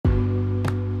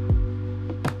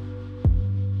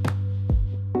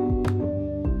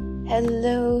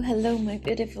Hello, my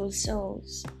beautiful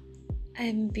souls.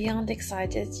 I'm beyond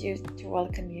excited to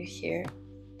welcome you here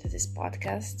to this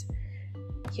podcast.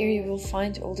 Here you will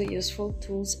find all the useful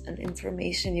tools and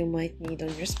information you might need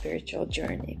on your spiritual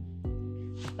journey.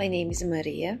 My name is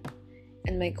Maria,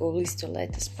 and my goal is to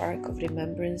light a spark of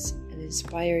remembrance and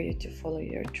inspire you to follow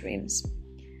your dreams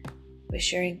by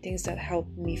sharing things that help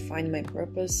me find my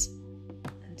purpose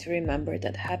and to remember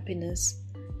that happiness,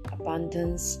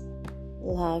 abundance,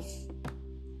 love,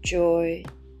 joy,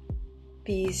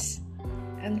 peace,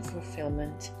 and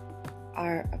fulfillment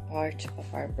are a part of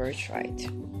our birthright.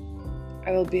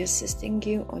 I will be assisting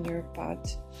you on your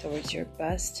path towards your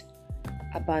best,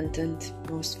 abundant,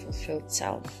 most fulfilled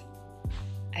self.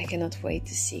 I cannot wait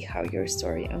to see how your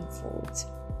story unfolds.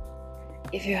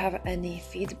 If you have any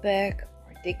feedback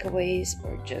or takeaways,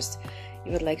 or just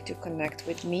you would like to connect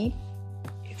with me,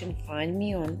 you can find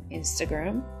me on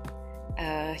Instagram,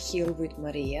 Heal with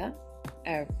Maria,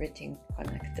 everything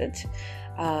connected.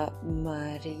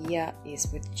 Maria is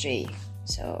with J,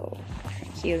 so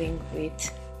Healing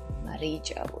with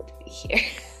Marija would be here.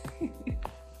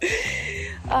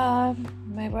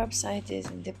 My website is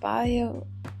in the bio,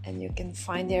 and you can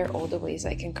find there all the ways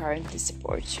I can currently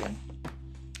support you.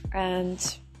 And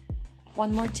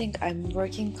one more thing, I'm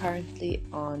working currently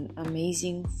on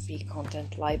amazing free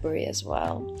content library as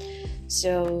well,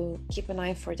 so keep an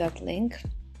eye for that link,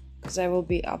 because I will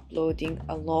be uploading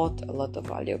a lot of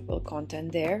valuable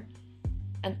content there,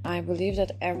 and I believe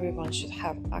that everyone should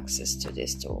have access to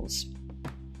these tools.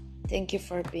 Thank you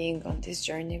for being on this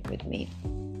journey with me.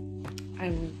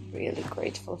 I'm really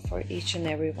grateful for each and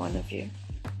every one of you.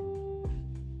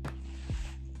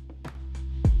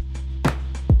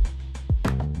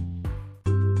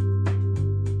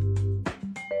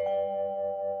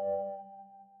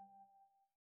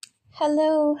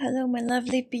 Hello, my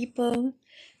lovely people.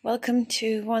 Welcome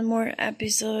to one more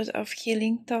episode of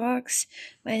Healing Talks.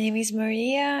 My name is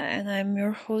Maria, and I'm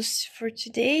your host for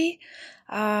today.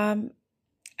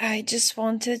 I just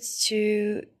wanted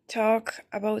to talk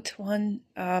about one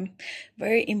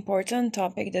very important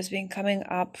topic that's been coming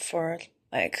up for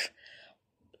at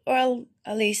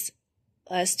least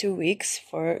last 2 weeks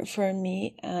for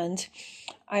me, and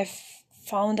I've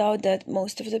found out that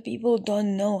most of the people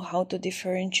don't know how to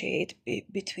differentiate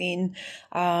between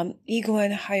ego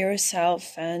and higher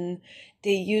self, and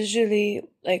they usually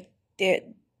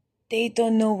they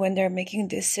don't know when they're making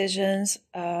decisions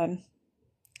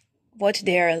what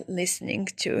they are listening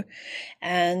to.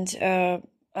 And a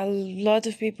lot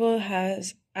of people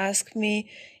has asked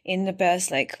me in the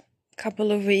past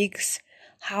couple of weeks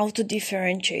how to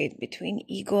differentiate between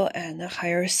ego and a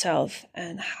higher self,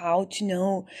 and how to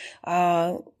know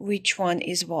which one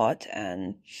is what.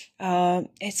 And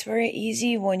it's very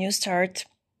easy when you start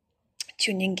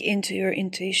tuning into your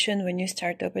intuition, when you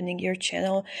start opening your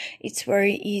channel. It's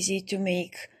very easy to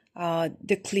make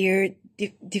the clear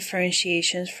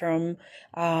differentiations from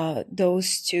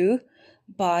those two.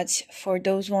 But for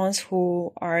those ones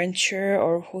who aren't sure,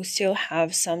 or who still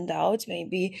have some doubts,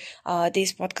 maybe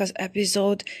this podcast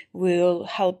episode will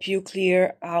help you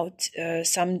clear out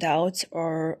some doubts,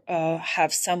 or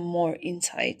have some more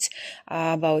insights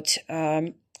about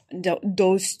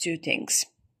those two things.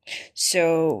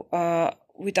 So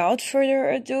without further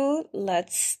ado,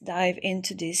 let's dive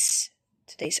into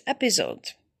today's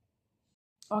episode.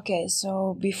 Okay,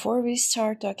 so before we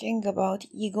start talking about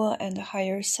ego and the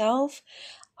higher self,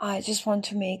 I just want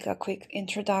to make a quick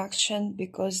introduction,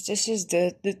 because this is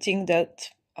the thing that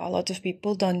a lot of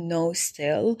people don't know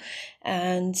still.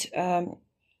 And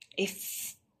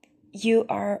if you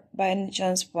are by any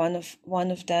chance one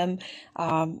of them,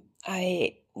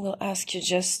 I will ask you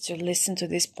just to listen to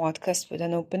this podcast with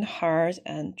an open heart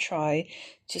and try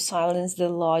to silence the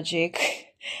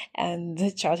logic and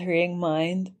the chattering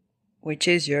mind, which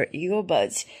is your ego.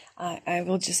 But I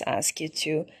will just ask you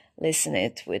to listen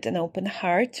it with an open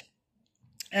heart.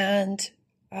 And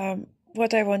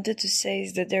what I wanted to say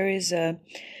is that there is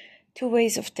two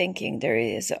ways of thinking. There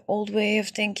is an old way of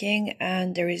thinking,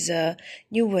 and there is a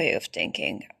new way of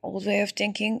thinking. Old way of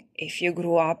thinking, if you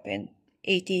grew up in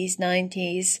 80s,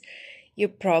 90s,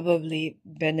 you've probably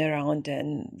been around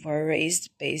and were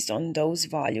raised based on those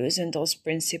values and those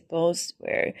principles,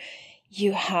 where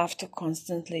you have to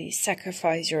constantly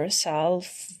sacrifice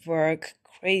yourself, work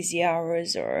crazy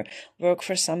hours, or work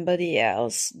for somebody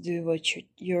else, do what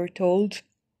you're told,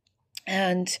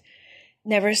 and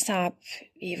never stop,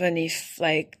 even if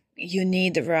you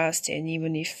need rest, and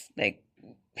even if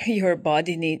your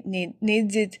body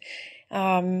needs it.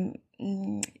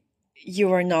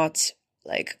 You are not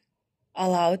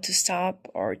allowed to stop,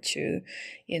 or to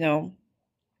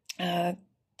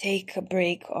take a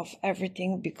break of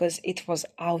everything because it was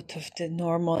out of the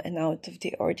normal and out of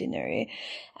the ordinary.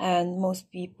 And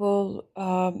most people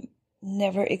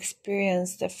never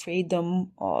experience the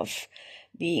freedom of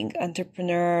being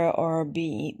entrepreneur or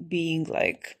being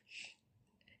like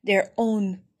their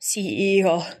own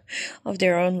CEO of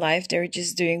their own life. They're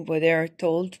just doing what they are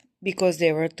told because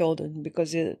they were told and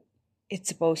because it's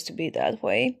supposed to be that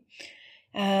way.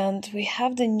 And we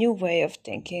have the new way of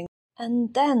thinking.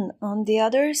 And then on the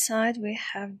other side, we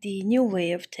have the new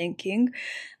way of thinking,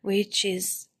 which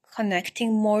is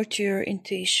connecting more to your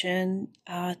intuition,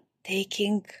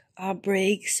 taking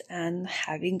breaks and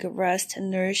having a rest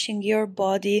and nourishing your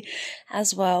body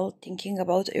as well, thinking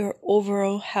about your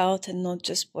overall health and not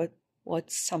just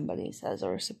what somebody says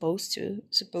or supposed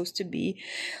to be,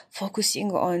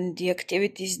 focusing on the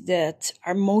activities that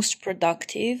are most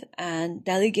productive and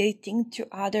delegating to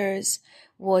others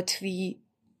what we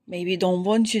maybe don't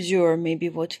want to do, or maybe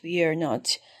what we are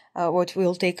not, what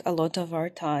will take a lot of our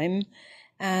time.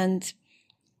 And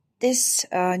this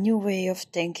new way of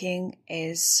thinking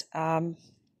is done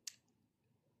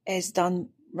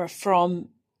from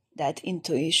that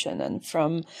intuition and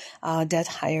from that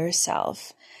higher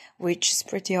self, which is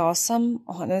pretty awesome,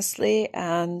 honestly.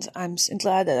 And I'm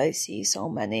glad that I see so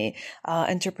many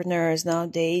entrepreneurs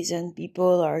nowadays, and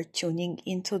people are tuning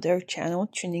into their channel,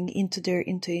 tuning into their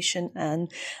intuition,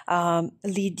 and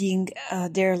living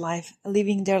their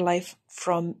life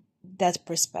from that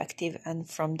perspective and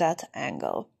from that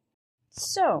angle.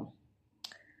 So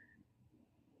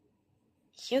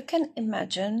you can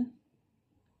imagine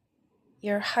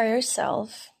your higher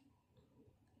self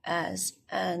as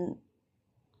an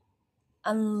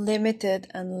unlimited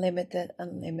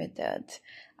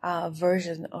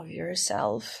version of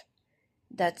yourself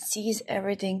that sees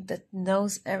everything, that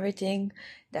knows everything,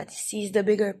 that sees the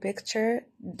bigger picture,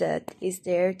 that is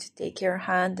there to take your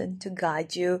hand and to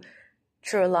guide you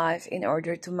through life in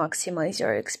order to maximize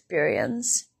your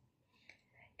experience.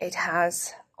 It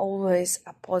has always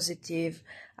a positive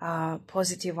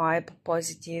vibe,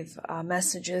 positive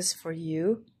messages for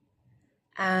you.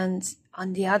 And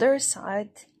on the other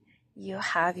side, you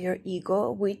have your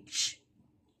ego, which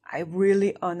I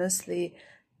really honestly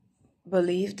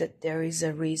believe that there is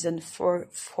a reason for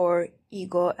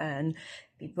ego, and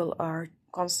people are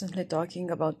constantly talking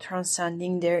about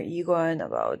transcending their ego and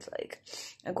about like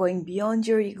going beyond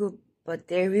your ego, but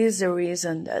there is a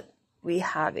reason that we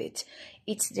have it.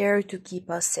 It's there to keep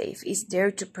us safe. It's there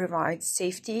to provide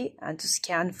safety and to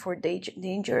scan for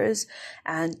dangers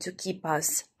and to keep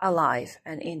us alive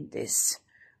and in this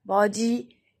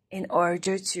body in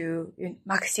order to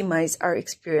maximize our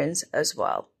experience as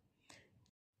well.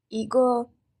 Ego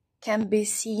can be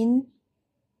seen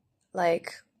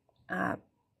like a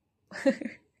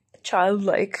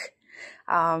childlike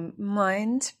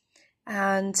mind,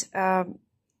 and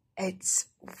it's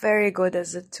very good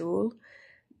as a tool.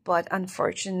 But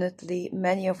unfortunately,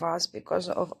 many of us, because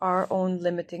of our own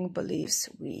limiting beliefs,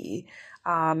 we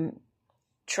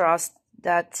trust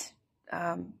that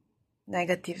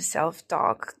negative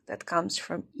self-talk that comes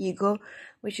from ego,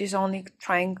 which is only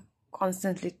trying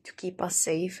constantly to keep us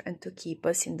safe and to keep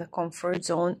us in the comfort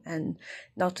zone and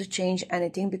not to change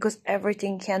anything, because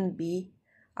everything can be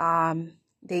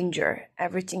danger.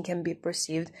 Everything can be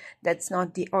perceived that's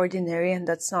not the ordinary and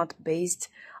that's not based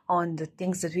on the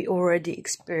things that we already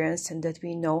experienced and that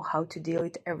we know how to deal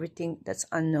with. Everything that's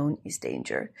unknown is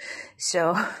danger.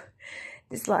 So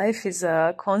this life is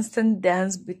a constant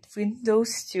dance between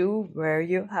those two, where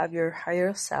you have your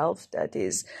higher self that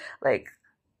is like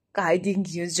guiding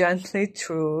you gently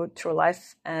through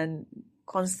life and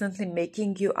constantly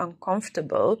making you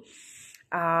uncomfortable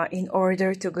in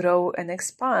order to grow and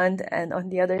expand. And on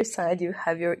the other side, you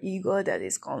have your ego that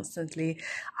is constantly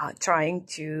trying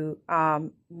to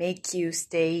make you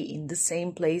stay in the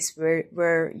same place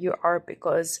where you are,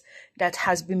 because that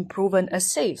has been proven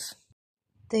as safe.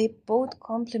 They both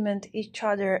complement each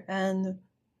other, and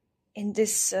in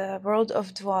this world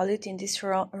of duality, in this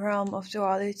realm of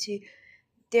duality,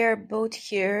 they're both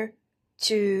here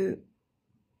to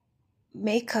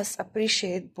make us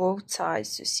appreciate both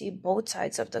sides, to see both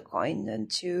sides of the coin, and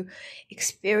to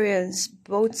experience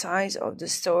both sides of the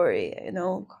story. You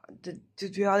know, the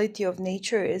duality of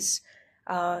nature is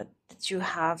that you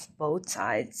have both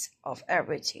sides of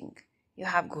everything. You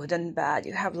have good and bad,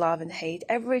 you have love and hate,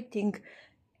 everything,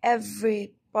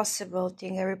 every possible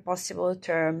thing, every possible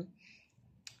term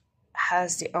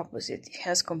has the opposite,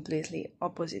 has completely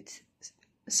opposite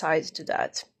sides to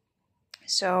that.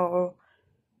 So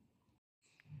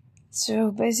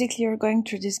basically, you're going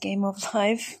through this game of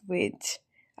life with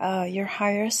your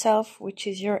higher self, which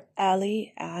is your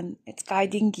ally, and it's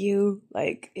guiding you.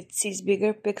 Like, it sees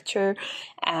bigger picture,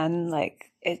 and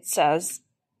like it says,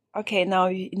 okay, now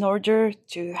in order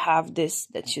to have this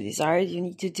that you desire, you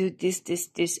need to do this,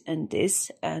 and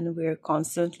this. And we're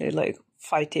constantly like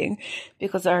fighting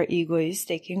because our ego is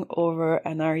taking over,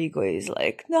 and our ego is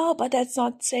like, no, but that's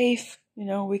not safe.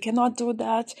 We cannot do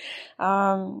that.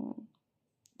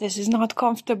 This is not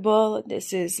comfortable.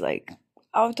 This is like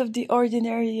out of the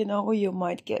ordinary. You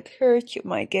might get hurt, you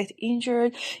might get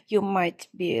injured, you might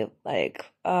be like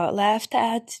laughed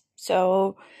at.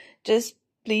 So just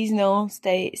please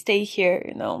stay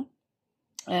here.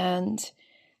 And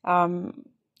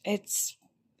it's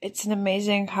an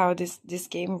amazing how this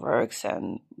game works,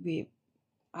 and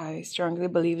I strongly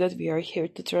believe that we are here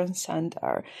to transcend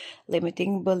our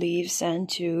limiting beliefs and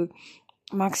to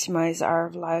maximize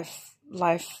our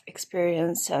life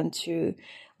experience, and to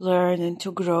learn and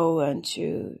to grow and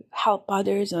to help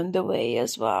others on the way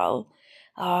as well.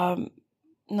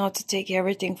 Not to take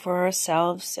everything for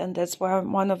ourselves. And that's why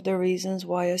one of the reasons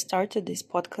why I started this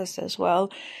podcast as well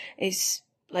is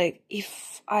like,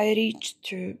 if I reach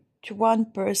to one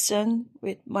person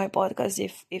with my podcast,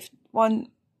 if one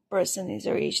person is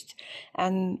reached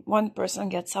and one person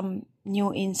gets some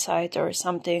new insight or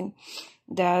something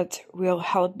that will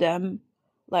help them,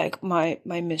 like my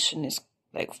mission is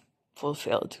like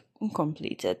fulfilled and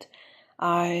completed.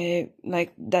 I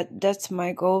like that's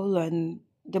my goal. And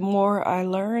the more I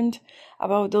learned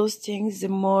about those things, the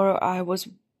more I was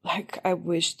like, I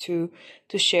wish to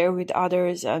share with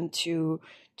others, and to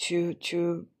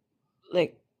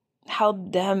like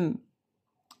help them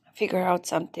figure out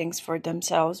some things for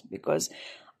themselves, because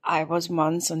I was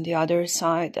once on the other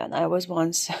side, and I was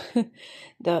once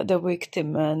the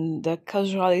victim and the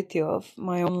casualty of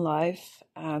my own life.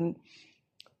 And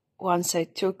once I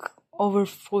took over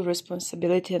full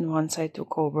responsibility, and once I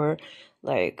took over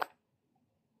like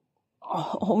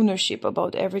ownership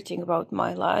about everything about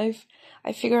my life,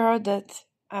 I figure out that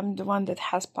I'm the one that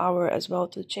has power as well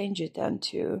to change it and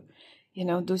to,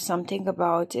 do something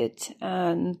about it.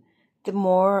 And the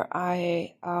more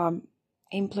I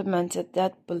implemented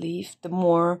that belief, the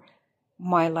more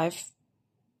my life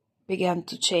began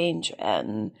to change.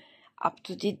 And up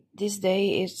to this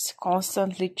day, it's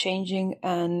constantly changing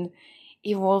and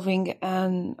evolving,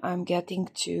 and I'm getting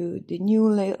to the new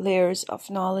layers of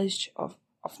knowledge of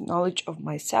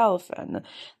myself, and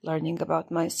learning about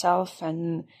myself,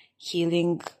 and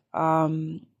healing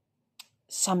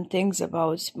some things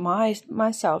about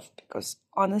myself, because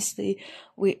honestly,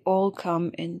 we all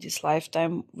come in this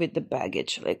lifetime with the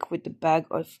baggage, like with the bag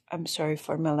of, I'm sorry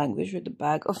for my language, with the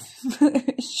bag of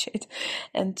shit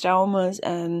and traumas,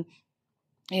 and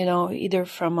either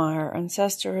from our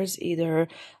ancestors, either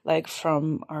like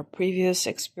from our previous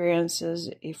experiences,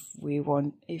 if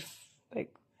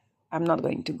like, I'm not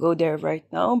going to go there right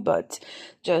now, but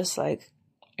just like,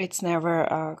 it's never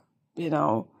a,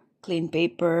 clean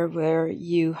paper where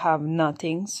you have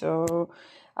nothing. So,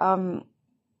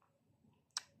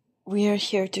 we are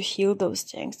here to heal those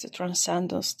things, to transcend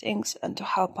those things, and to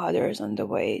help others on the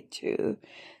way to,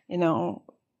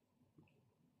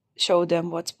 show them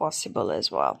what's possible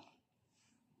as well.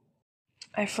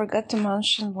 I forgot to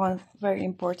mention one very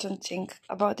important thing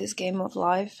about this game of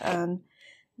life, and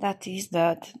that is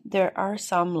that there are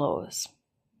some laws,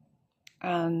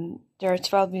 and there are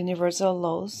 12 universal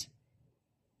laws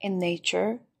in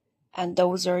nature, and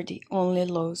those are the only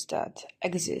laws that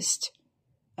exist.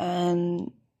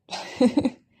 And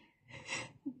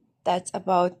that's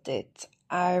about it.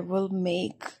 I will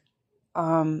make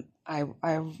I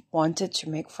wanted to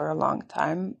make for a long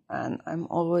time, and I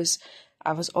was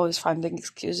always finding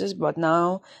excuses, but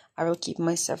now I will keep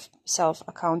myself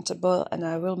accountable, and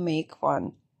I will make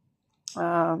one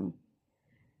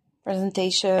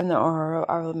presentation,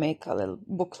 or I will make a little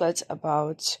booklet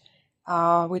about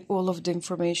with all of the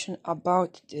information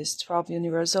about these 12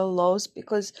 universal laws,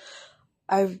 because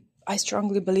I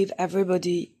strongly believe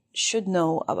everybody should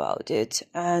know about it,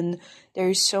 and there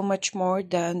is so much more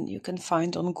than you can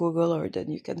find on Google, or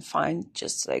than you can find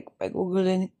just like by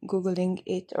googling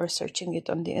it or searching it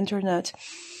on the internet.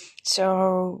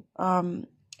 So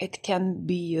it can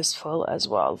be useful as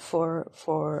well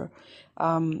for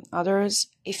others.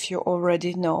 If you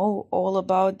already know all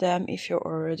about them, if you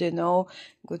already know,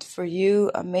 good for you,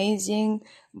 amazing.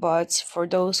 But for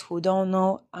those who don't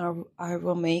know, I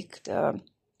will make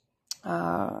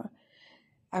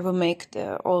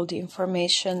all the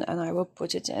information, and I will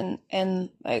put it in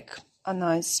like a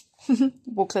nice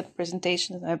booklet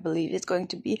presentation. And I believe it's going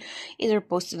to be either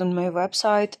posted on my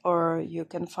website, or you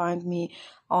can find me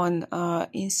on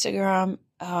Instagram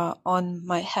on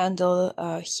my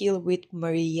handle, Heal with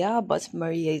Maria, but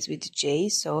Maria is with J,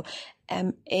 so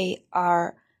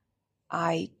Marija.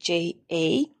 I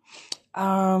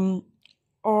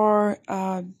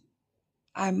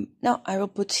will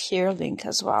put here link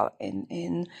as well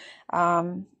in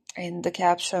the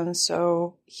caption,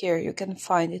 so here you can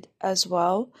find it as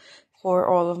well for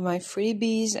all of my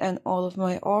freebies and all of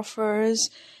my offers,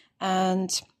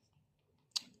 and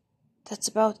that's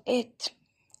about it.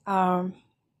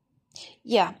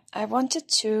 Yeah, I wanted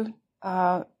to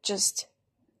just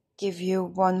give you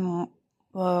one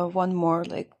more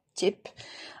like tip.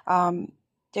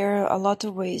 There are a lot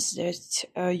of ways that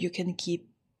you can keep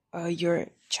your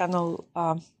channel.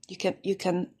 You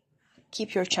can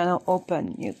keep your channel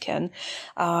open. You can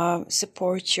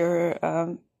support your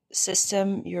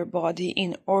system, your body,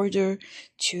 in order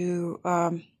to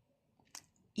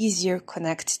easier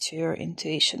connect to your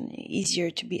intuition,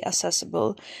 easier to be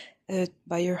accessible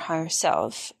by your higher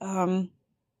self.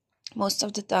 Most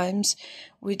of the times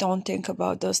we don't think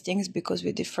about those things because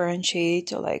we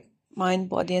differentiate like mind,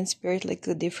 body, and spirit like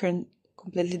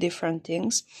completely different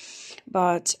things.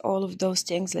 But all of those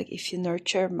things, like if you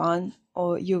nurture man,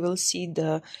 or you will see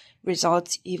the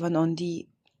results even on the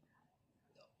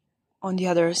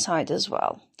other side as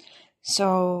well.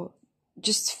 So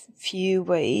just few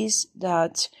ways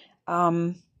that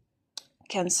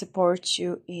can support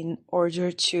you in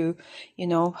order to,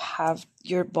 have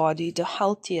your body the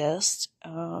healthiest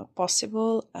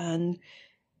possible, and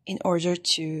in order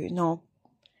to,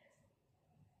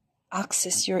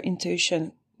 access your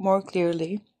intuition more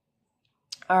clearly.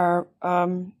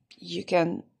 You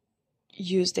can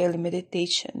use daily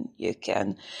meditation, you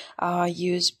can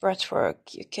use breath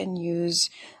work, you can use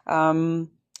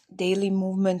daily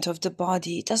movement of the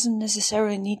body. It doesn't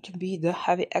necessarily need to be the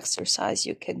heavy exercise.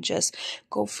 You can just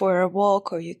go for a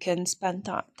walk, or you can spend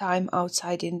time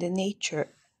outside in the nature.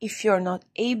 If you're not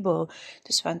able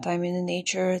to spend time in the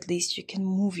nature, at least you can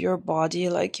move your body,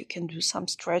 like you can do some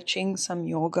stretching, some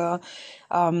yoga,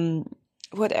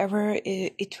 whatever.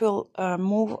 It will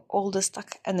move all the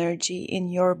stuck energy in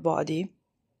your body,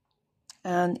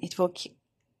 and it will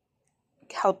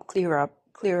help clear up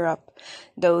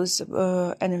those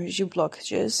energy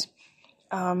blockages.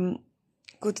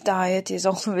 Good diet is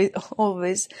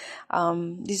always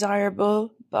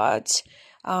desirable, but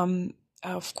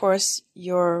of course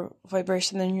your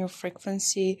vibration and your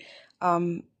frequency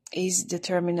is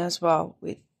determined as well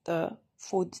with the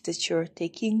food that you're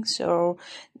taking. So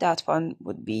that one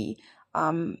would be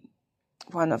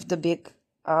one of the big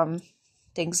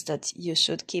things that you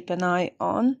should keep an eye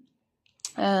on,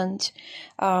 and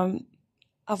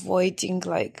avoiding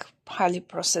like highly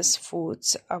processed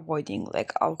foods, avoiding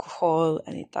like alcohol,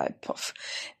 any type of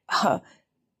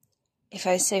if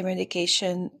I say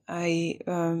medication, I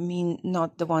mean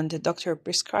not the one the doctor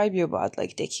prescribe you, but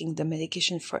like taking the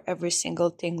medication for every single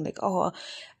thing. Like, oh,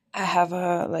 I have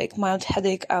a like mild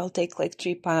headache, I'll take like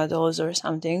 3 Panadols or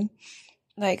something.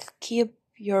 Like, keep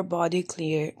your body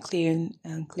clear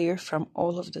from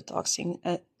all of the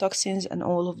toxins and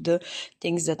all of the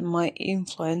things that might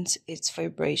influence its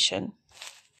vibration.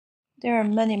 There are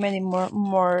many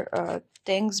more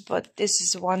things, but this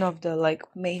is one of the like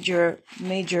major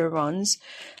ones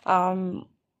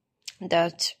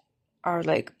that are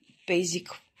like basic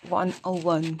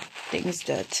 101 things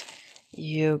that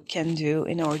you can do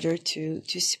in order to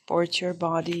support your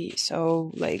body,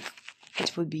 so like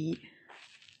it would be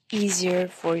easier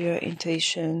for your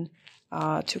intuition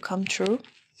to come true.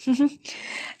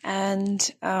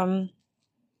 And I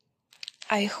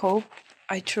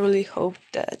truly hope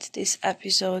that this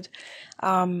episode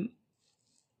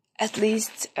at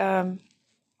least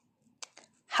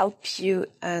help you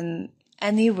in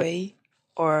any way,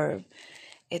 or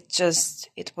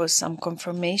it was some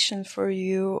confirmation for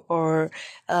you, or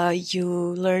you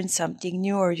learned something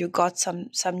new, or you got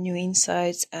some new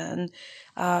insights. And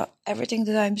everything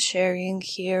that I'm sharing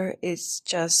here is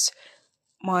just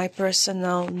my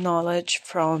personal knowledge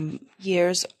from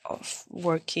years of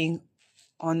working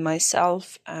on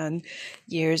myself and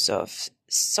years of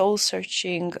soul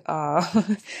searching,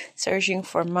 searching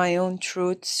for my own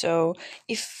truth. So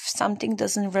if something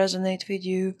doesn't resonate with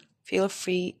you, feel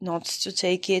free not to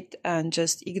take it and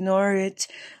just ignore it.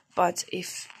 But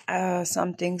if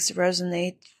some things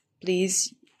resonate,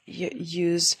 please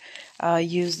use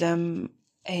them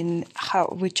in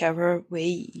whichever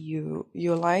way you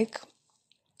like,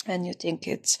 and you think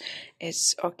it's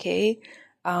okay.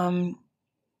 I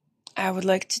would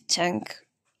like to thank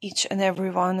each and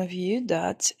every one of you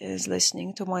that is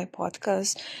listening to my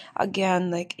podcast.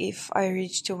 Again, like if I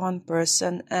reach to one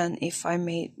person and if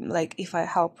if I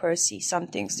help her see some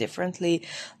things differently,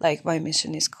 like my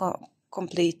mission is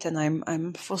complete and I'm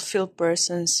a fulfilled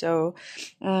person. So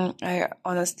I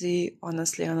honestly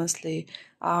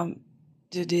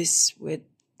do this with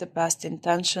the best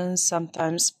intentions.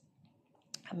 Sometimes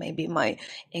maybe my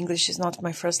English is not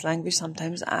my first language.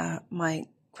 Sometimes my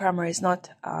grammar is not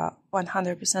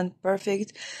 100%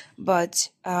 perfect, but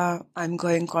I'm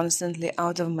going constantly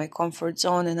out of my comfort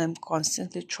zone, and I'm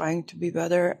constantly trying to be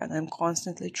better, and I'm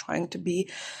constantly trying to be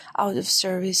out of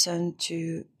service and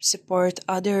to support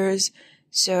others.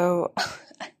 So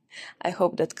I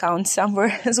hope that counts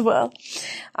somewhere as well.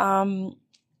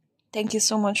 Thank you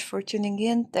so much for tuning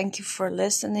in. Thank you for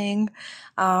listening.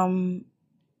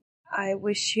 I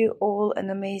wish you all an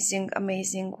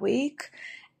amazing week,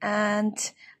 and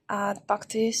talk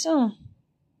to you soon.